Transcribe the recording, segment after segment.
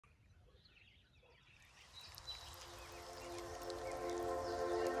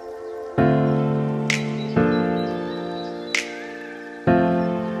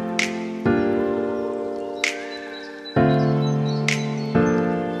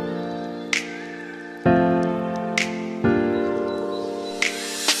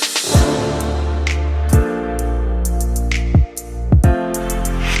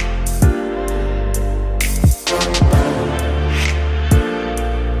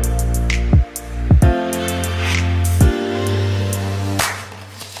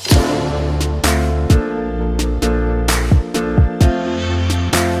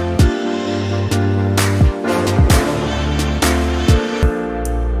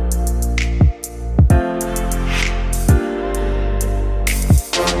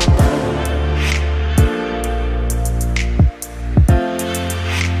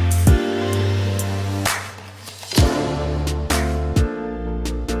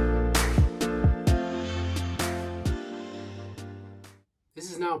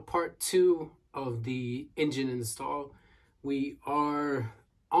now part 2 of the engine install. We are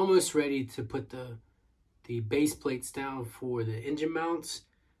almost ready to put the base plates down for the engine mounts,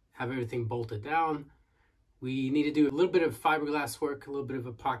 have everything bolted down. We need to do a little bit of fiberglass work, a little bit of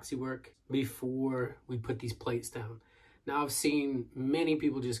epoxy work before we put these plates down. Now I've seen many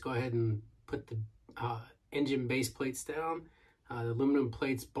people just go ahead and put the engine base plates down, the aluminum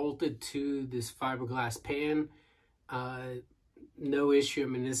plates bolted to this fiberglass pan. No issue. I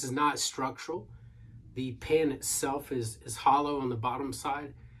mean, this is not structural. The pan itself is hollow on the bottom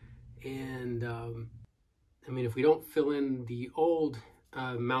side, and I mean, if we don't fill in the old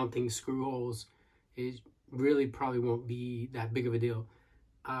mounting screw holes, it really probably won't be that big of a deal.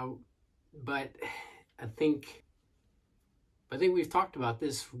 But I think we've talked about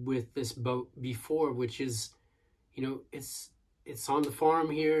this with this boat before, which is, you know, it's on the farm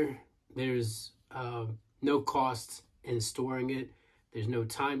here. There's no cost in storing it. There's no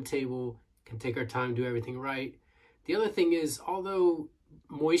timetable. Can take our time, do everything right. The other thing is, although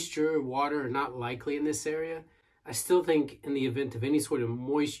moisture, water are not likely in this area, I still think in the event of any sort of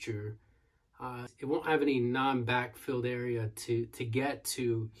moisture, it won't have any non-backfilled area to get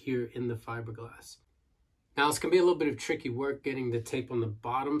to here in the fiberglass. Now it's gonna be a little bit of tricky work getting the tape on the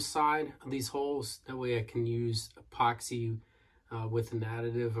bottom side of these holes. That way I can use epoxy with an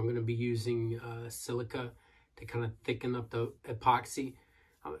additive. I'm gonna be using silica to kind of thicken up the epoxy.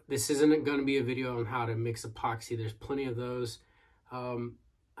 This isn't going to be a video on how to mix epoxy. There's plenty of those.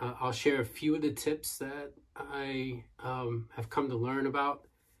 I'll share a few of the tips that I have come to learn about,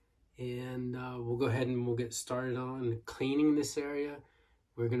 and we'll go ahead and we'll get started on cleaning this area.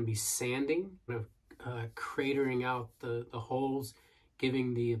 We're going to be sanding, cratering out the holes,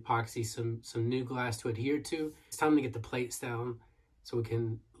 giving the epoxy some new glass to adhere to. It's time to get the plates down so we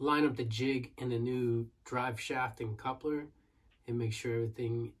can line up the jig in the new drive shaft and coupler and make sure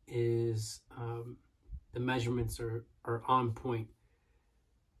everything is, the measurements are on point.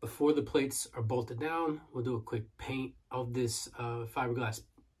 Before the plates are bolted down, we'll do a quick paint of this fiberglass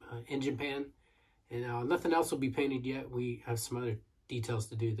engine pan. And nothing else will be painted yet. We have some other details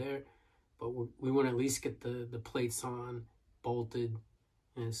to do there, but we want to at least get the plates on, bolted.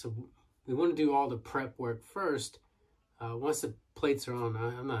 And so we want to do all the prep work first. Once the plates are on,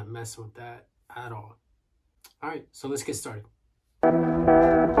 I'm not messing with that at all. All right, so let's get started.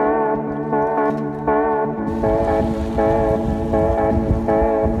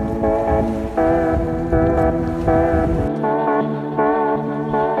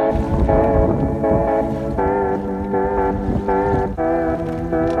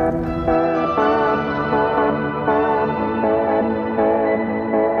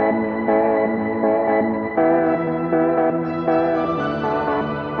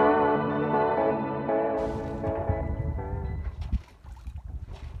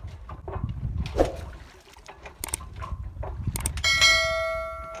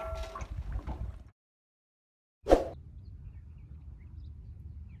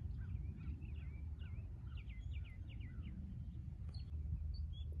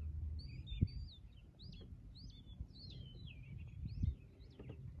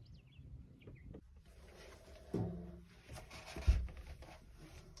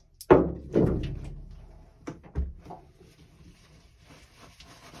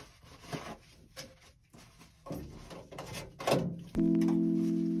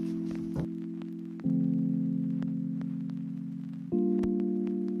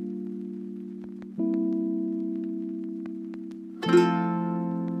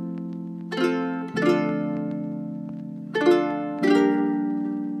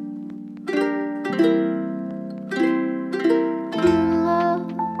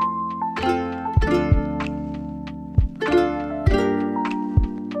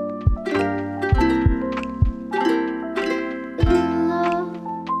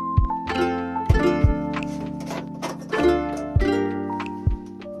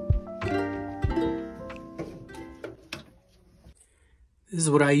 This is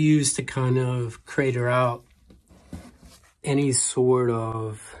what I use to kind of crater out any sort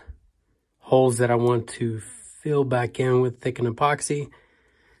of holes that I want to fill back in with thickened epoxy.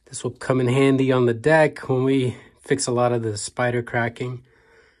 This will come in handy on the deck when we fix a lot of the spider cracking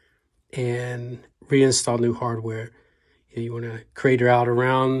and reinstall new hardware. You want to crater out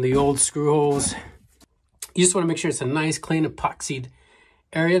around the old screw holes. You just want to make sure it's a nice, clean, epoxied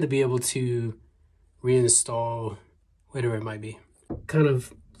area to be able to reinstall whatever it might be. Kind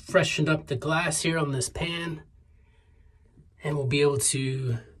of freshened up the glass here on this pan, and we'll be able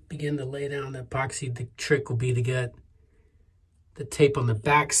to begin to lay down the epoxy. The trick will be to get the tape on the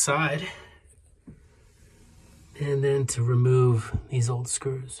back side and then to remove these old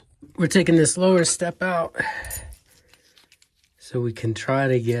screws. We're taking this lower step out so we can try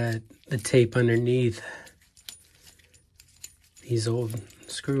to get the tape underneath these old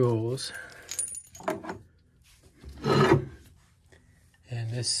screw holes. And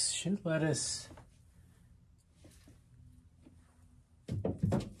this should let us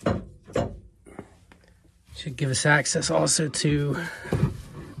give us access also to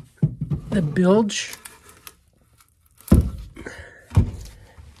the bilge.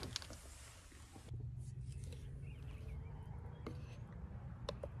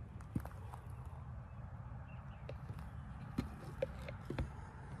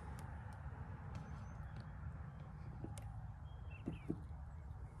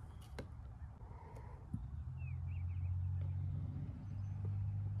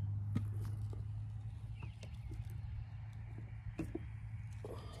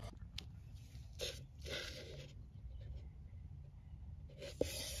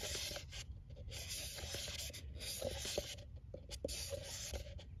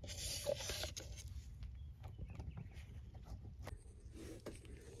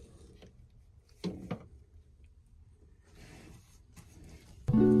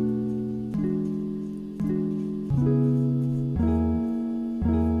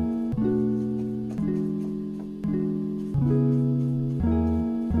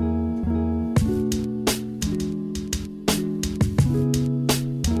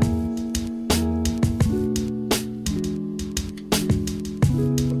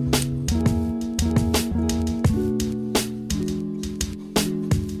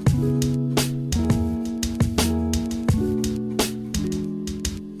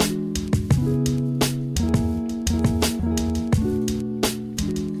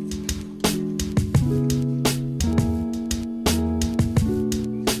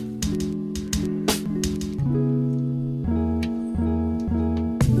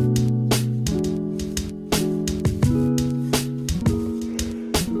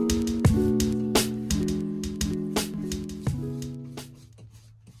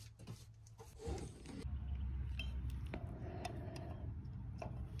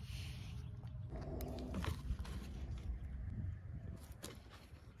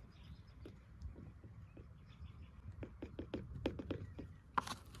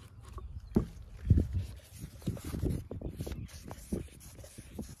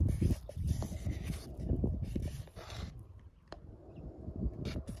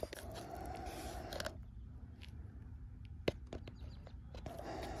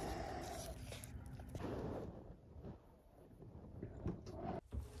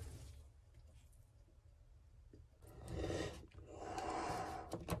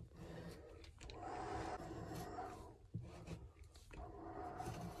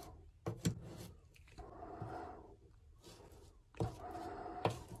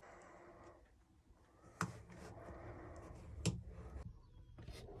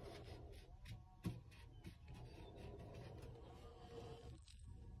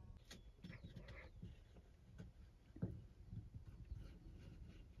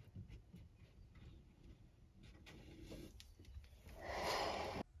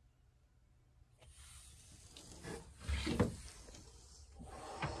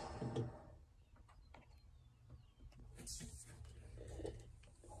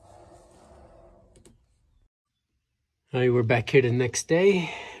 All right, we're back here the next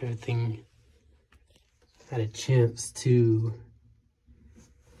day. Everything had a chance to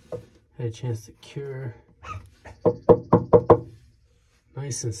cure.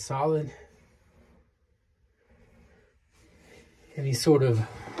 Nice and solid. Any sort of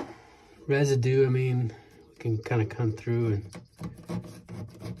residue, I mean, we can kind of come through and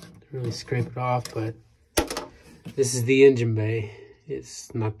really scrape it off, but this is the engine bay.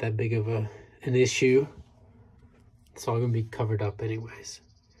 It's not that big of an issue. It's all gonna be covered up anyways.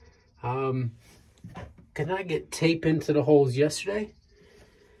 Could not get tape into the holes yesterday,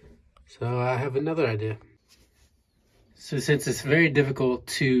 so I have another idea. So since it's very difficult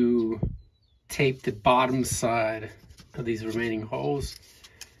to tape the bottom side of these remaining holes,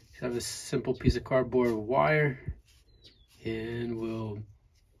 I have a simple piece of cardboard wire, and we'll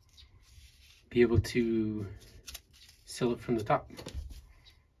be able to seal it from the top.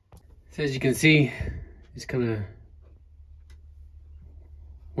 So as you can see, just kind of,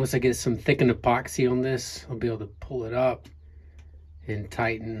 once I get some thickened epoxy on this, I'll be able to pull it up and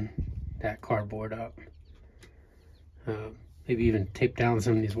tighten that cardboard up. Maybe even tape down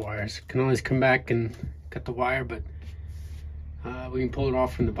some of these wires. Can always come back and cut the wire, but we can pull it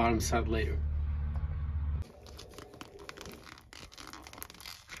off from the bottom side later.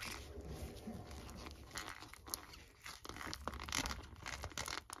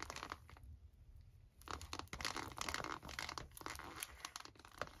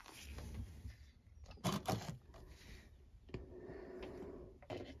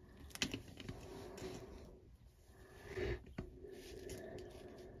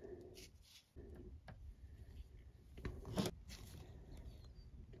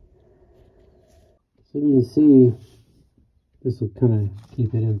 you see, this will kind of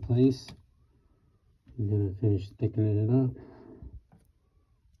keep it in place. I'm going to finish thickening it up.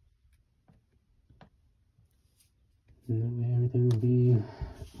 And that way everything will be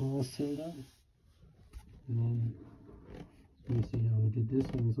all sealed up. And then, let me see how we did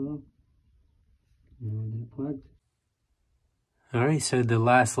this one as well. And we did it plugged. Alright, so the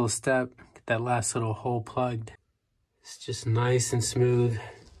last little step, get that last little hole plugged. It's just nice and smooth.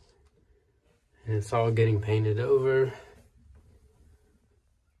 And it's all getting painted over.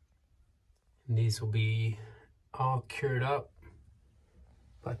 And these will be all cured up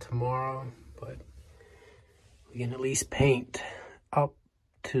by tomorrow, but we can at least paint up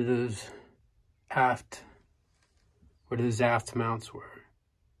to those aft, where those aft mounts were.